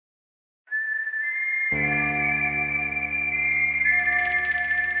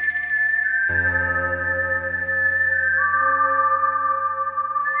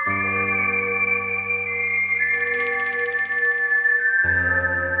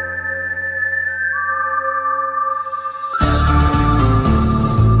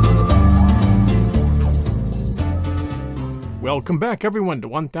Welcome back, everyone, to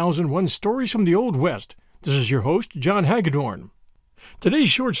 1001 Stories from the Old West. This is your host, John Hagedorn. Today's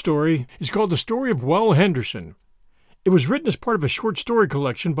short story is called The Story of Wal Henderson. It was written as part of a short story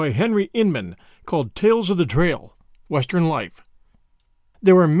collection by Henry Inman called Tales of the Trail, Western Life.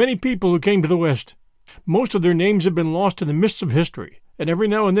 There were many people who came to the West. Most of their names have been lost in the mists of history, and every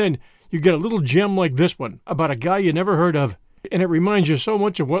now and then you get a little gem like this one about a guy you never heard of, and it reminds you so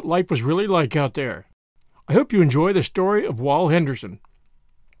much of what life was really like out there. I hope you enjoy the story of Wal Henderson.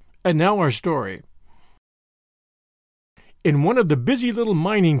 And now our story. In one of the busy little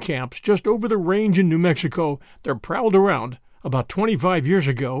mining camps just over the range in New Mexico, there prowled around, about 25 years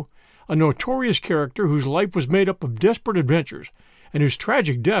ago, a notorious character whose life was made up of desperate adventures, and whose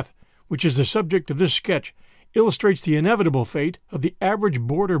tragic death, which is the subject of this sketch, illustrates the inevitable fate of the average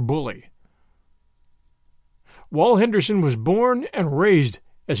border bully. Wal Henderson was born and raised,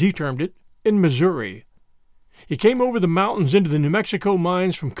 as he termed it, in Missouri. He came over the mountains into the New Mexico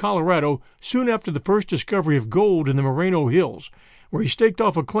mines from Colorado soon after the first discovery of gold in the Moreno Hills, where he staked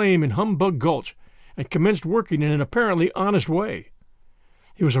off a claim in Humbug Gulch and commenced working in an apparently honest way.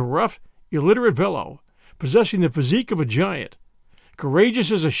 He was a rough, illiterate fellow, possessing the physique of a giant, courageous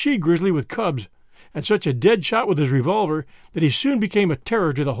as a she-grizzly with cubs, and such a dead shot with his revolver that he soon became a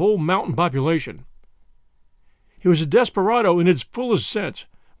terror to the whole mountain population. He was a desperado in its fullest sense,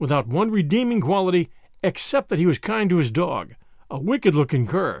 without one redeeming quality except that he was kind to his dog, a wicked-looking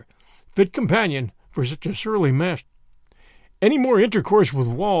cur, fit companion for such a surly master. Any more intercourse with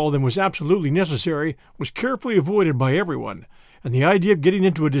Wal than was absolutely necessary was carefully avoided by everyone, and the idea of getting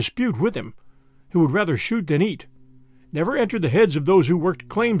into a dispute with him, who would rather shoot than eat, never entered the heads of those who worked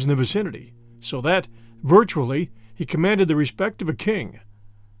claims in the vicinity, so that, virtually, he commanded the respect of a king.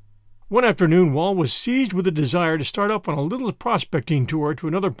 One afternoon, Wal was seized with a desire to start off on a little prospecting tour to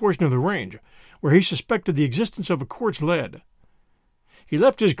another portion of the range, where he suspected the existence of a quartz lead. He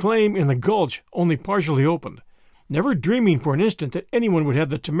left his claim in the gulch only partially opened, never dreaming for an instant that anyone would have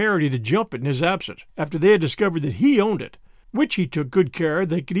the temerity to jump it in his absence after they had discovered that he owned it, which he took good care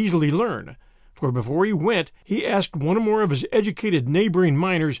they could easily learn, for before he went he asked one or more of his educated neighboring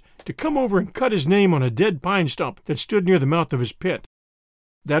miners to come over and cut his name on a dead pine stump that stood near the mouth of his pit.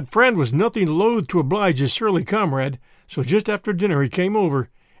 That friend was nothing loath to oblige his surly comrade, so just after dinner he came over,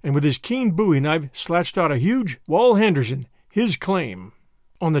 and with his keen bowie knife slashed out a huge Wal Henderson, his claim,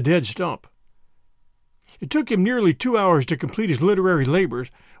 on the dead stump. It took him nearly 2 hours to complete his literary labors,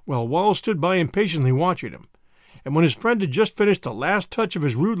 while Wal stood by impatiently watching him, and when his friend had just finished the last touch of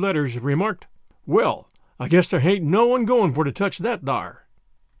his rude letters, remarked, "Well, I guess there hain't no one going for to touch that thar."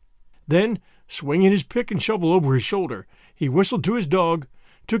 Then, swinging his pick and shovel over his shoulder, he whistled to his dog,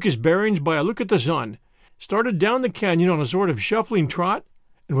 took his bearings by a look at the sun, started down the canyon on a sort of shuffling trot,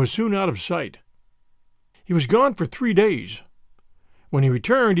 and was soon out of sight. He was gone for 3 days. When he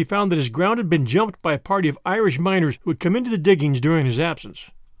returned, he found that his ground had been jumped by a party of Irish miners who had come into the diggings during his absence.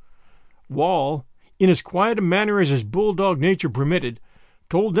 Wal, in as quiet a manner as his bulldog nature permitted,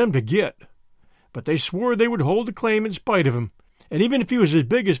 told them to get, but they swore they would hold the claim in spite of him, and even if he was as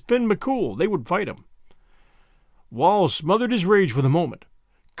big as Finn McCool, they would fight him. Wal smothered his rage for the moment.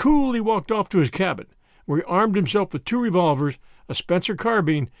 Coolly walked off to his cabin, where he armed himself with 2 revolvers, a Spencer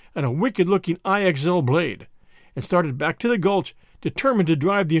carbine, and a wicked-looking IXL blade, and started back to the gulch, determined to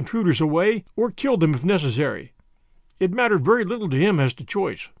drive the intruders away or kill them if necessary. It mattered very little to him as to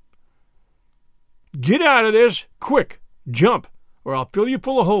choice. "Get out of this! Quick! Jump, or I'll fill you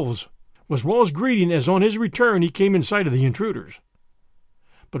full of holes," was Wal's greeting as on his return he came in sight of the intruders.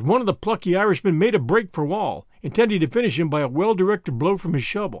 But one of the plucky Irishmen made a break for Wal, intending to finish him by a well-directed blow from his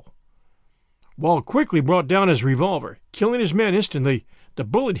shovel. Wal quickly brought down his revolver, killing his man instantly, the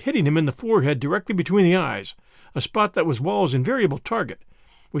bullet hitting him in the forehead directly between the eyes, a spot that was Wal's invariable target,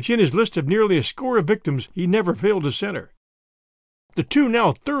 which in his list of nearly a score of victims he never failed to center. The 2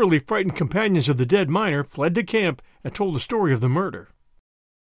 now thoroughly frightened companions of the dead miner fled to camp and told the story of the murder.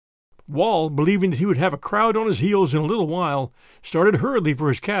 Wal, believing that he would have a crowd on his heels in a little while, started hurriedly for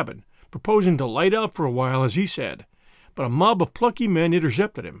his cabin, proposing to light out for a while, as he said, but a mob of plucky men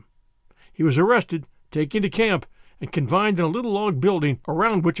intercepted him. He was arrested, taken to camp, and confined in a little log building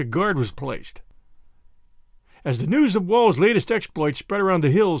around which a guard was placed. As the news of Wal's latest exploits spread around the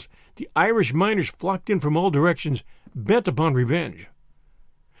hills, the Irish miners flocked in from all directions, bent upon revenge.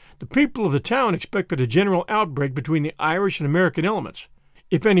 The people of the town expected a general outbreak between the Irish and American elements,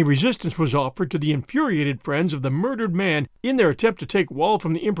 if any resistance was offered to the infuriated friends of the murdered man in their attempt to take Wal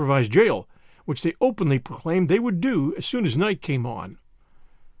from the improvised jail, which they openly proclaimed they would do as soon as night came on.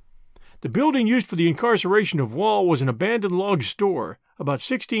 The building used for the incarceration of Wal was an abandoned log store, about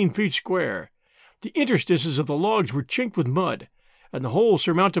 16 feet square, The interstices of the logs were chinked with mud, and the whole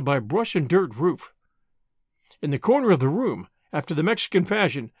surmounted by a brush and dirt roof. In the corner of the room, after the Mexican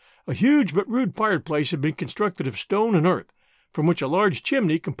fashion, a huge but rude fireplace had been constructed of stone and earth, from which a large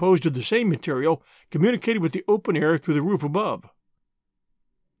chimney composed of the same material communicated with the open air through the roof above.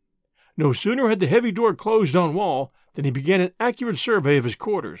 No sooner had the heavy door closed on Wal than he began an accurate survey of his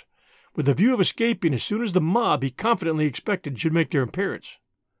quarters, with the view of escaping as soon as the mob he confidently expected should make their appearance.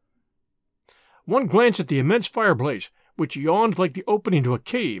 One glance at the immense fireplace, which yawned like the opening to a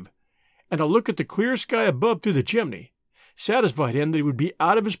cave, and a look at the clear sky above through the chimney, satisfied him that he would be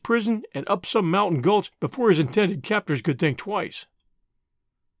out of his prison and up some mountain gulch before his intended captors could think twice.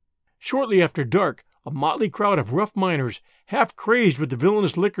 Shortly after dark, a motley crowd of rough miners, half crazed with the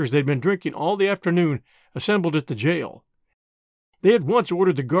villainous liquors they had been drinking all the afternoon, assembled at the jail. They at once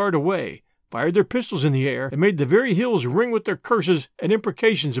ordered the guard away, fired their pistols in the air, and made the very hills ring with their curses and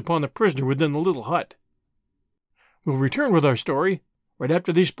imprecations upon the prisoner within the little hut. We'll return with our story right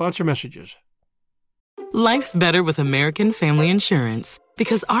after these sponsor messages. Life's better with American Family Insurance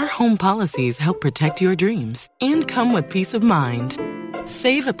because our home policies help protect your dreams and come with peace of mind.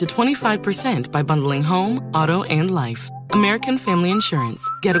 Save up to 25% by bundling home, auto, and life. American Family Insurance.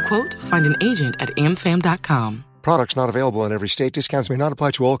 Get a quote, find an agent at amfam.com. Products not available in every state. Discounts may not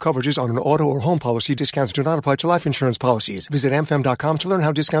apply to all coverages on an auto or home policy. Discounts do not apply to life insurance policies. Visit amfam.com to learn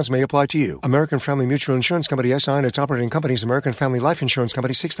how discounts may apply to you. American Family Mutual Insurance Company, SI, and its operating companies, American Family Life Insurance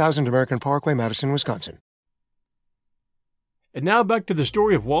Company, 6000 American Parkway, Madison, Wisconsin. And now back to the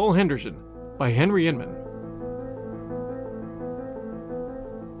story of Wal Henderson by Henry Inman.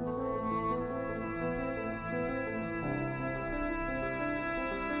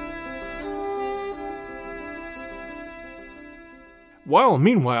 Wal,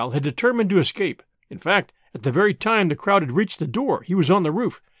 meanwhile, had determined to escape. In fact, at the very time the crowd had reached the door, he was on the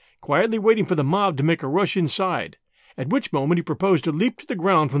roof, quietly waiting for the mob to make a rush inside, at which moment he proposed to leap to the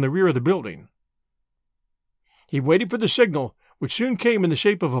ground from the rear of the building. He waited for the signal, which soon came in the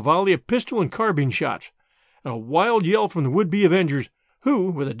shape of a volley of pistol and carbine shots, and a wild yell from the would-be avengers, who,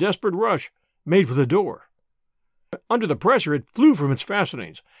 with a desperate rush, made for the door. Under the pressure, it flew from its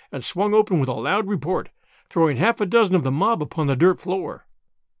fastenings, and swung open with a loud report, throwing half a dozen of the mob upon the dirt floor.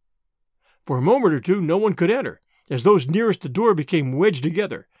 For a moment or two no one could enter, as those nearest the door became wedged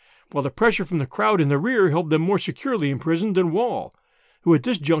together, while the pressure from the crowd in the rear held them more securely imprisoned than Wal, who at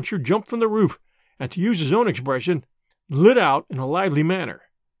this juncture jumped from the roof, and to use his own expression, lit out in a lively manner.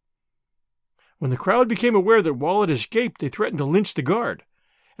 When the crowd became aware that Wal had escaped, they threatened to lynch the guard,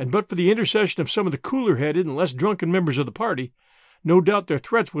 and but for the intercession of some of the cooler-headed and less drunken members of the party, no doubt their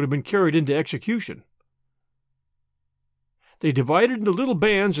threats would have been carried into execution. They divided into little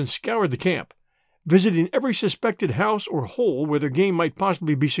bands and scoured the camp, visiting every suspected house or hole where their game might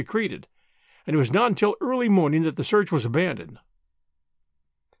possibly be secreted, and it was not until early morning that the search was abandoned.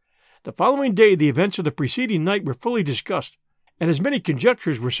 The following day the events of the preceding night were fully discussed, and as many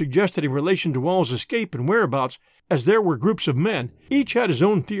conjectures were suggested in relation to Wal's escape and whereabouts as there were groups of men. Each had his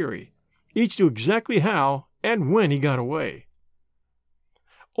own theory. Each knew exactly how and when he got away.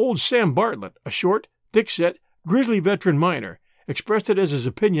 Old Sam Bartlett, a short, thick-set, grizzly veteran miner, expressed it as his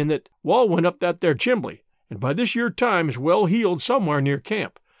opinion that Wal went up that there chimbley, and by this year time is well heeled somewhere near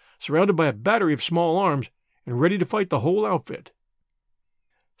camp, surrounded by a battery of small arms, and ready to fight the whole outfit.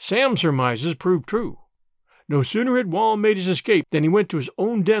 Sam's surmises proved true. No sooner had Wal made his escape than he went to his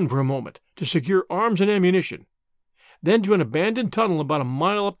own den for a moment to secure arms and ammunition, then to an abandoned tunnel about a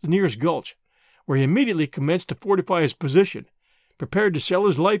mile up the nearest gulch, where he immediately commenced to fortify his position, prepared to sell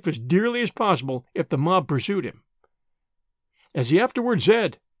his life as dearly as possible if the mob pursued him. As he afterward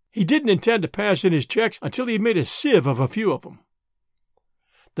said, he didn't intend to pass in his checks until he had made a sieve of a few of them.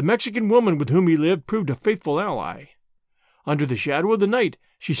 The Mexican woman with whom he lived proved a faithful ally. Under the shadow of the night,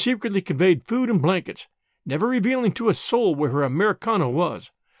 she secretly conveyed food and blankets, never revealing to a soul where her Americano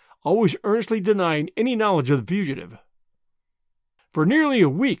was, always earnestly denying any knowledge of the fugitive. For nearly a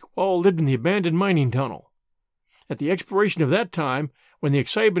week, Wal lived in the abandoned mining tunnel. At the expiration of that time, when the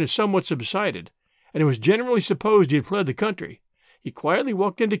excitement had somewhat subsided, and it was generally supposed he had fled the country, he quietly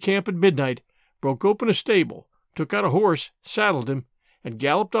walked into camp at midnight, broke open a stable, took out a horse, saddled him, and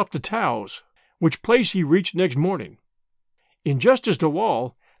galloped off to Taos, which place he reached next morning. In justice to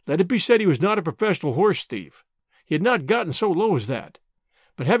Wal, let it be said he was not a professional horse thief. He had not gotten so low as that.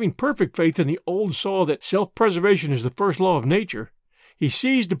 But having perfect faith in the old saw that self-preservation is the first law of nature, he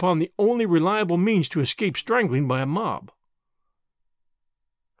seized upon the only reliable means to escape strangling by a mob.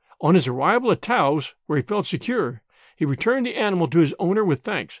 On his arrival at Taos, where he felt secure, he returned the animal to his owner with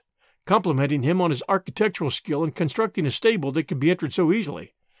thanks, complimenting him on his architectural skill in constructing a stable that could be entered so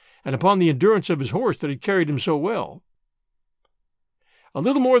easily, and upon the endurance of his horse that had carried him so well. A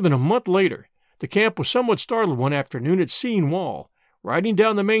little more than a month later, the camp was somewhat startled one afternoon at seeing Wal riding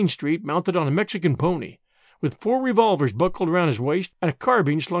down the main street mounted on a Mexican pony, with 4 revolvers buckled around his waist and a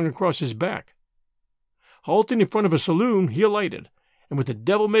carbine slung across his back. Halting in front of a saloon, he alighted, and with a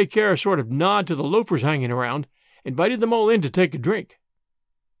devil-may-care sort of nod to the loafers hanging around, invited them all in to take a drink.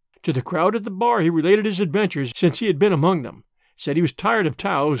 To the crowd at the bar he related his adventures since he had been among them, said he was tired of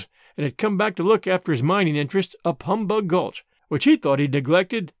Taos, and had come back to look after his mining interests up Humbug Gulch, which he thought he'd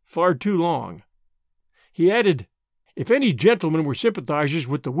neglected far too long. He added, if any gentlemen were sympathizers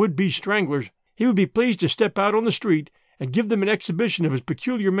with the would-be stranglers, he would be pleased to step out on the street and give them an exhibition of his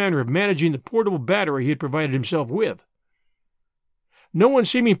peculiar manner of managing the portable battery he had provided himself with. No one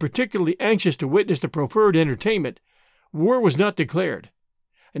seeming particularly anxious to witness the proffered entertainment, war was not declared,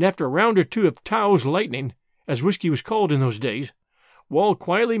 and after a round or two of Taos lightning, as whiskey was called in those days, Wal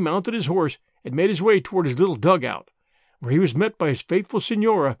quietly mounted his horse and made his way toward his little dugout, where he was met by his faithful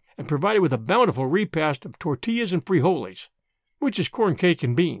senora and provided with a bountiful repast of tortillas and frijoles, which is corn cake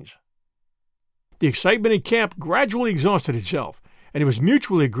and beans. The excitement in camp gradually exhausted itself, and it was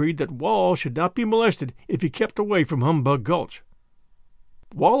mutually agreed that Wal should not be molested if he kept away from Humbug Gulch.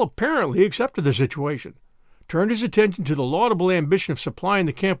 Wal apparently accepted the situation, turned his attention to the laudable ambition of supplying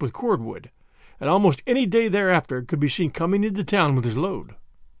the camp with cordwood, and almost any day thereafter could be seen coming into town with his load.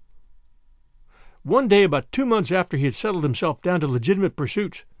 One day, about 2 months after he had settled himself down to legitimate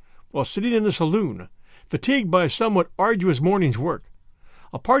pursuits, while sitting in the saloon, fatigued by a somewhat arduous morning's work,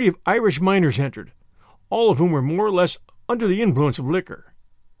 a party of Irish miners entered, all of whom were more or less under the influence of liquor.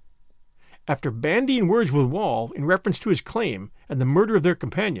 After bandying words with Wal in reference to his claim and the murder of their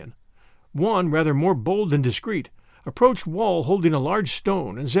companion, one, rather more bold than discreet, approached Wal holding a large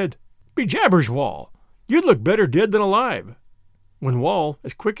stone and said, "Be jabbers, Wal, you'd look better dead than alive," when Wal,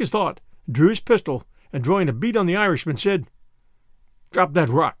 as quick as thought, drew his pistol, and drawing a bead on the Irishman, said, "Drop that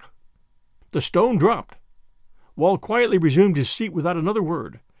rock." The stone dropped. Wal quietly resumed his seat without another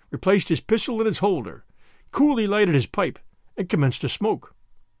word, replaced his pistol in its holder, coolly lighted his pipe, and commenced to smoke.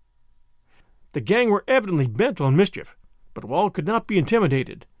 The gang were evidently bent on mischief, but Wal could not be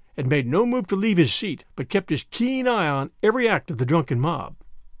intimidated, and made no move to leave his seat, but kept his keen eye on every act of the drunken mob.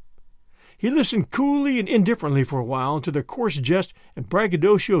 He listened coolly and indifferently for a while to their coarse jest and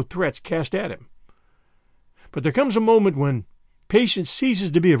braggadocio threats cast at him. But there comes a moment when patience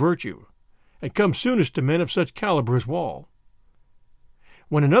ceases to be a virtue, and comes soonest to men of such caliber as Wal.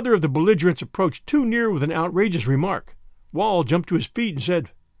 When another of the belligerents approached too near with an outrageous remark, Wal jumped to his feet and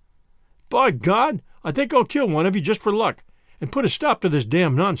said, "By God, I think I'll kill one of you just for luck, and put a stop to this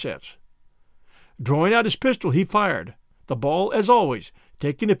damn nonsense." Drawing out his pistol, he fired, the ball, as always,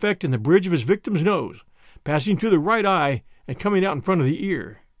 taking effect in the bridge of his victim's nose, passing through the right eye and coming out in front of the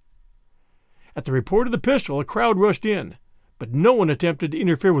ear. At the report of the pistol, a crowd rushed in, but no one attempted to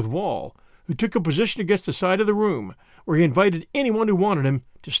interfere with Wal, who took a position against the side of the room, where he invited anyone who wanted him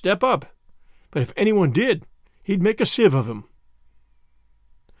to step up. But if anyone did, he'd make a sieve of him.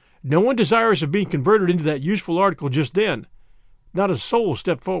 No one desirous of being converted into that useful article just then, not a soul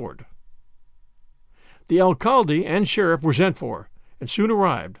stepped forward. The alcalde and sheriff were sent for, and soon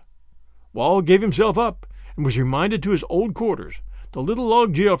arrived. Wal gave himself up, and was reminded to his old quarters, the little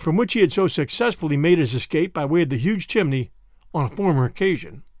log jail from which he had so successfully made his escape by way of the huge chimney on a former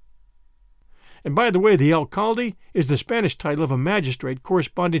occasion. And by the way, the alcalde is the Spanish title of a magistrate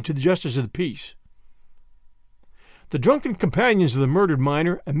corresponding to the justice of the peace. The drunken companions of the murdered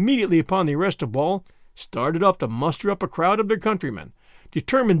miner, immediately upon the arrest of Wal, started off to muster up a crowd of their countrymen,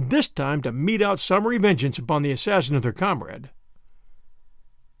 determined this time to mete out summary vengeance upon the assassin of their comrade.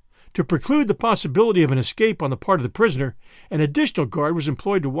 To preclude the possibility of an escape on the part of the prisoner, an additional guard was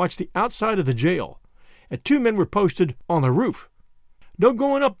employed to watch the outside of the jail, and 2 men were posted on the roof. No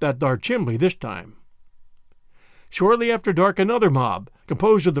going up that there chimney this time. Shortly after dark, another mob,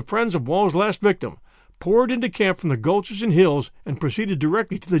 composed of the friends of Wal's last victim, poured into camp from the gulches and hills and proceeded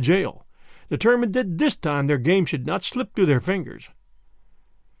directly to the jail, determined that this time their game should not slip through their fingers.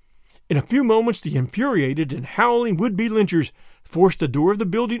 In a few moments the infuriated and howling would-be lynchers forced the door of the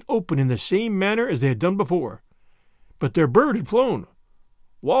building open in the same manner as they had done before. But their bird had flown.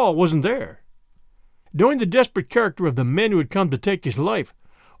 Wal wasn't there. Knowing the desperate character of the men who had come to take his life,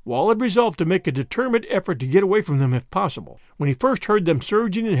 Wal had resolved to make a determined effort to get away from them if possible, when he first heard them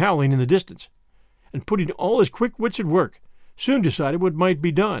surging and howling in the distance, and putting all his quick wits at work, soon decided what might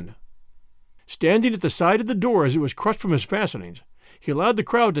be done. Standing at the side of the door as it was crushed from his fastenings, he allowed the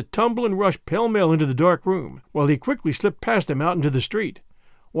crowd to tumble and rush pell-mell into the dark room, while he quickly slipped past them out into the street,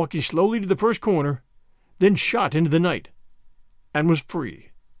 walking slowly to the first corner, then shot into the night, and was free.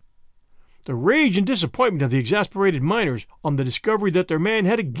 The rage and disappointment of the exasperated miners on the discovery that their man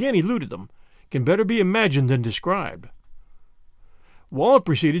had again eluded them can better be imagined than described. Wal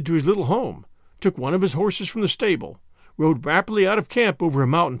proceeded to his little home, took one of his horses from the stable, rode rapidly out of camp over a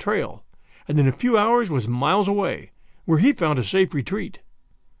mountain trail, and in a few hours was miles away, where he found a safe retreat.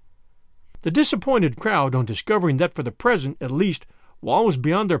 The disappointed crowd, on discovering that for the present, at least, Wal was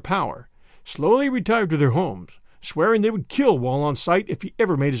beyond their power, slowly retired to their homes, swearing they would kill Wal on sight if he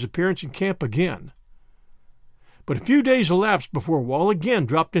ever made his appearance in camp again. But a few days elapsed before Wal again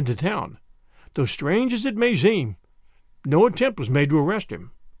dropped into town, though strange as it may seem, no attempt was made to arrest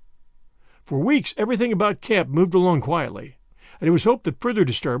him. For weeks everything about camp moved along quietly, and it was hoped that further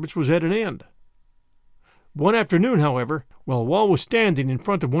disturbance was at an end. One afternoon, however, while Wal was standing in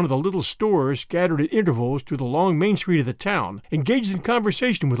front of one of the little stores scattered at intervals through the long main street of the town, engaged in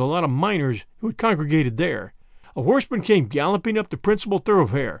conversation with a lot of miners who had congregated there, a horseman came galloping up the principal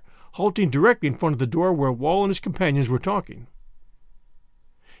thoroughfare, halting directly in front of the door where Wal and his companions were talking.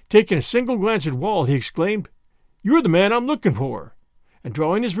 Taking a single glance at Wal, he exclaimed, "You're the man I'm looking for," and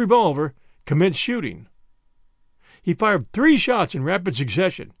drawing his revolver, commenced shooting. He fired 3 shots in rapid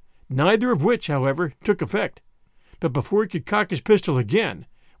succession, neither of which, however, took effect. But before he could cock his pistol again,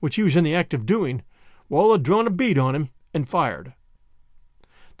 which he was in the act of doing, Wal had drawn a bead on him and fired.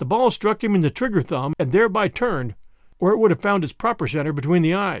 The ball struck him in the trigger thumb and thereby turned, where it would have found its proper center between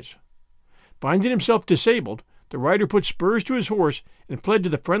the eyes. Finding himself disabled, the rider put spurs to his horse and fled to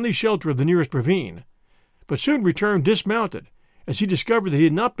the friendly shelter of the nearest ravine, but soon returned dismounted, as he discovered that he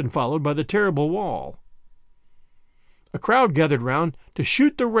had not been followed by the terrible Wal. A crowd gathered round to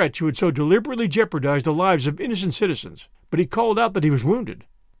shoot the wretch who had so deliberately jeopardized the lives of innocent citizens, but he called out that he was wounded.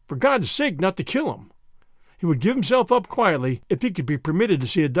 For God's sake, not to kill him. He would give himself up quietly if he could be permitted to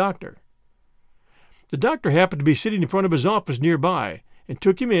see a doctor. The doctor happened to be sitting in front of his office nearby, and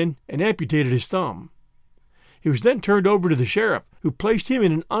took him in and amputated his thumb. He was then turned over to the sheriff, who placed him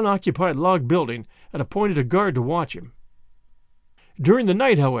in an unoccupied log building and appointed a guard to watch him. During the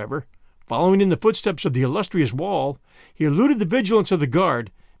night, however, following in the footsteps of the illustrious Wal, he eluded the vigilance of the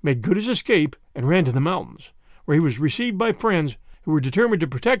guard, made good his escape, and ran to the mountains, where he was received by friends who were determined to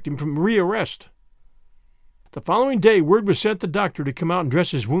protect him from rearrest. The following day word was sent the doctor to come out and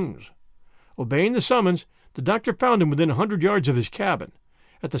dress his wounds. Obeying the summons, the doctor found him within 100 yards of his cabin,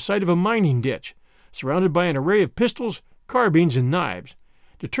 at the site of a mining ditch, surrounded by an array of pistols, carbines, and knives,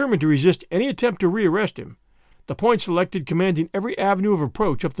 determined to resist any attempt to rearrest him, the point selected commanding every avenue of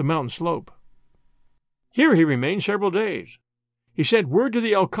approach up the mountain slope. Here he remained several days. He sent word to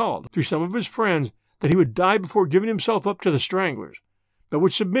the alcalde, through some of his friends, that he would die before giving himself up to the stranglers, but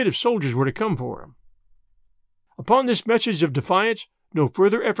would submit if soldiers were to come for him. Upon this message of defiance, no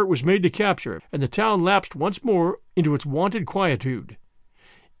further effort was made to capture him, and the town lapsed once more into its wonted quietude.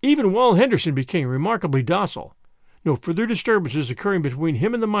 Even Wal Henderson became remarkably docile, no further disturbances occurring between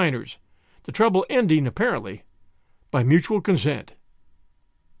him and the miners, the trouble ending, apparently, by mutual consent.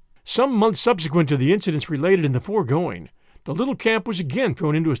 Some months subsequent to the incidents related in the foregoing, the little camp was again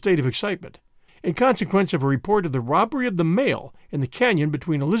thrown into a state of excitement, in consequence of a report of the robbery of the mail in the canyon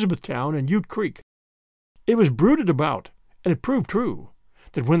between Elizabethtown and Ute Creek. It was bruited about, and it proved true,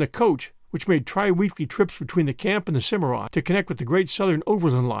 that when the coach, which made tri-weekly trips between the camp and the Cimarron to connect with the Great Southern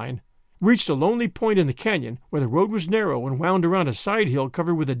Overland Line, reached a lonely point in the canyon where the road was narrow and wound around a side hill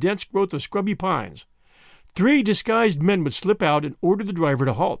covered with a dense growth of scrubby pines, 3 disguised men would slip out and order the driver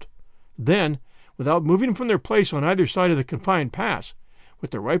to halt. Then, without moving from their place on either side of the confined pass,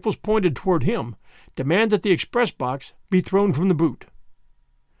 with their rifles pointed toward him, demand that the express box be thrown from the boot.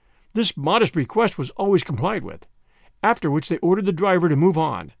 This modest request was always complied with, after which they ordered the driver to move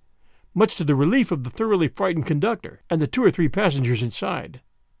on, much to the relief of the thoroughly frightened conductor and the 2 or 3 passengers inside.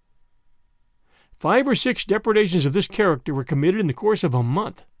 5 or 6 depredations of this character were committed in the course of a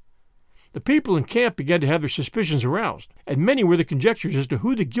month. The people in camp began to have their suspicions aroused, and many were the conjectures as to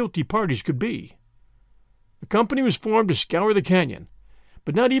who the guilty parties could be. A company was formed to scour the canyon,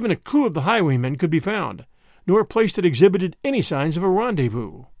 but not even a clue of the highwaymen could be found, nor a place that exhibited any signs of a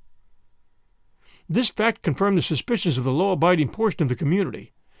rendezvous. This fact confirmed the suspicions of the law-abiding portion of the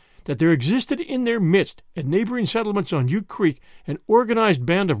community, that there existed in their midst at neighboring settlements on Ute Creek an organized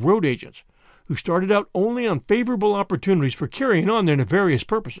band of road agents who started out only on favorable opportunities for carrying on their nefarious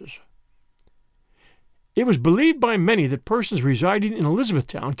purposes. It was believed by many that persons residing in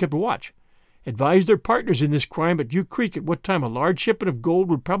Elizabethtown kept watch, advised their partners in this crime at Ute Creek at what time a large shipment of gold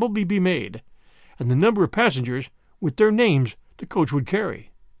would probably be made, and the number of passengers, with their names, the coach would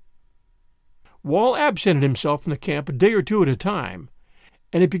carry. Wal absented himself from the camp a day or 2 at a time,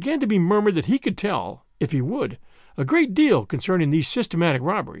 and it began to be murmured that he could tell, if he would, a great deal concerning these systematic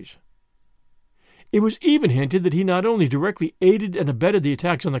robberies. It was even hinted that he not only directly aided and abetted the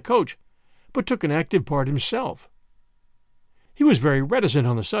attacks on the coach, but took an active part himself. He was very reticent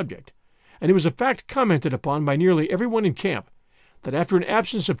on the subject, and it was a fact commented upon by nearly everyone in camp that after an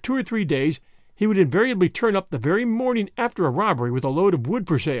absence of 2 or 3 days he would invariably turn up the very morning after a robbery with a load of wood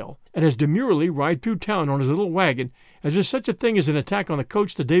for sale, and as demurely ride through town on his little wagon as if such a thing as an attack on the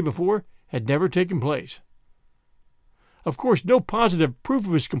coach the day before had never taken place. Of course, no positive proof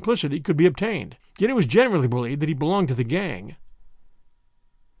of his complicity could be obtained, yet it was generally believed that he belonged to the gang.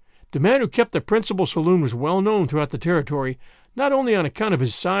 The man who kept the principal saloon was well known throughout the territory, not only on account of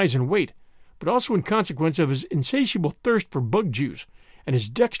his size and weight, but also in consequence of his insatiable thirst for bug juice and his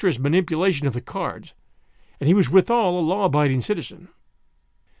dexterous manipulation of the cards, and he was withal a law-abiding citizen.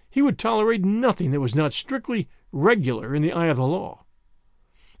 He would tolerate nothing that was not strictly regular in the eye of the law.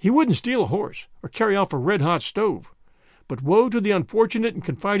 He wouldn't steal a horse or carry off a red-hot stove, but woe to the unfortunate and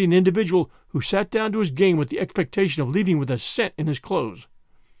confiding individual who sat down to his game with the expectation of leaving with a cent in his clothes.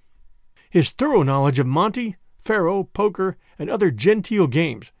 His thorough knowledge of Monte, faro, poker, and other genteel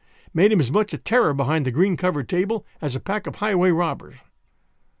games made him as much a terror behind the green-covered table as a pack of highway robbers.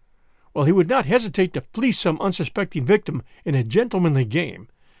 While he would not hesitate to fleece some unsuspecting victim in a gentlemanly game,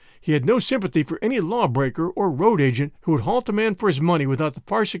 he had no sympathy for any lawbreaker or road agent who would halt a man for his money without the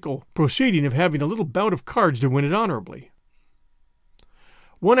farcical proceeding of having a little bout of cards to win it honorably.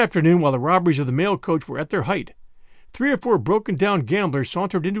 One afternoon, while the robberies of the mail coach were at their height, 3 or 4 broken-down gamblers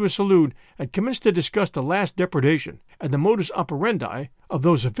sauntered into a saloon and commenced to discuss the last depredation and the modus operandi of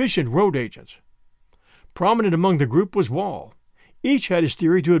those efficient road agents. Prominent among the group was Wall. Each had his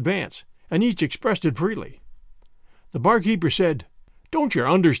theory to advance, and each expressed it freely. The barkeeper said, "Don't you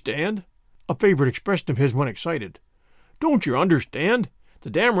understand?" a favorite expression of his when excited. "Don't you understand? The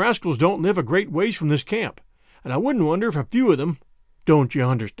damn rascals don't live a great ways from this camp, and I wouldn't wonder if a few of them, don't you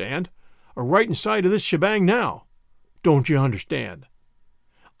understand, are right inside of this shebang now. Don't you understand?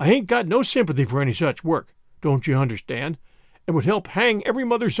 I ain't got no sympathy for any such work, don't you understand, and would help hang every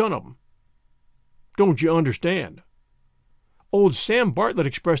mother's son of 'em. Don't you understand?" Old Sam Bartlett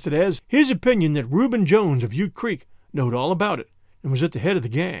expressed it as his opinion that Reuben Jones of Ute Creek knowed all about it and was at the head of the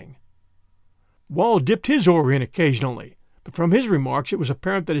gang. Wall dipped his oar in occasionally, but from his remarks it was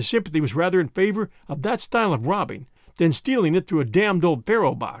apparent that his sympathy was rather in favor of that style of robbing than stealing it through a damned old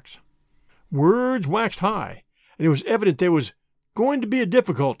faro box. Words waxed high, and it was evident there was going to be a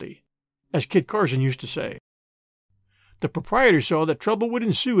difficulty, as Kit Carson used to say. The proprietor saw that trouble would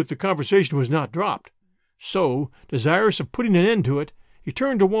ensue if the conversation was not dropped. So, desirous of putting an end to it, he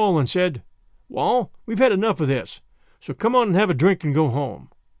turned to Wall and said, "Wall, we've had enough of this, so come on and have a drink and go home."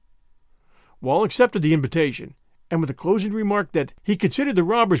 Wall accepted the invitation, and with the closing remark that he considered the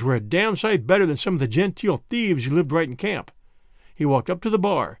robbers were a damn sight better than some of the genteel thieves who lived right in camp, he walked up to the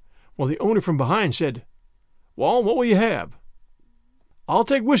bar, while the owner from behind said, "Wall, what will you have?" "I'll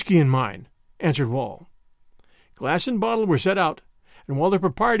take whiskey in mine," answered Wall. Glass and bottle were set out, and while the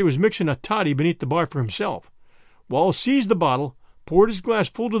proprietor was mixing a toddy beneath the bar for himself, Wall seized the bottle, poured his glass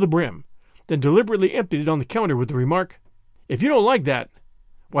full to the brim, then deliberately emptied it on the counter with the remark, "If you don't like that,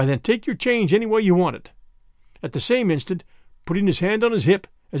 why then take your change any way you want it," at the same instant putting his hand on his hip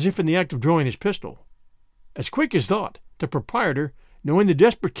as if in the act of drawing his pistol. As quick as thought, the proprietor, knowing the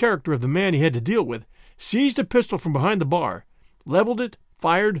desperate character of the man he had to deal with, seized a pistol from behind the bar, leveled it,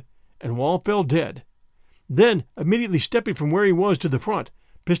 fired, and Wall fell dead. Then, immediately stepping from where he was to the front,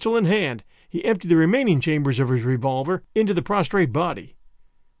 pistol in hand, he emptied the remaining chambers of his revolver into the prostrate body.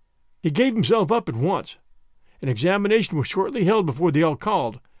 He gave himself up at once. An examination was shortly held before the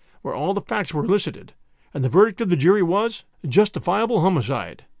alcalde, where all the facts were elicited, and the verdict of the jury was justifiable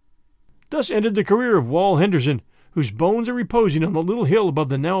homicide. Thus ended the career of Wal Henderson, whose bones are reposing on the little hill above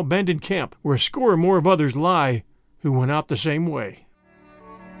the now abandoned camp, where a score or more of others lie who went out the same way.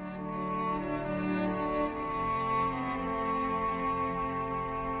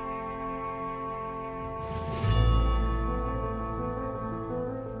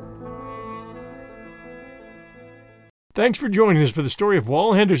 Thanks for joining us for the story of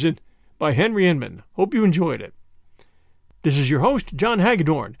Wal Henderson by Henry Inman. Hope you enjoyed it. This is your host, John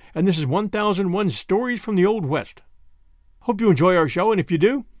Hagedorn, and this is 1001 Stories from the Old West. Hope you enjoy our show, and if you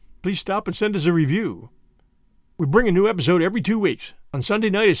do, please stop and send us a review. We bring a new episode every 2 weeks, on Sunday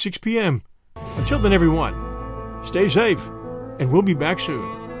night at 6 p.m. Until then, everyone, stay safe, and we'll be back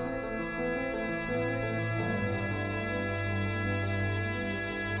soon.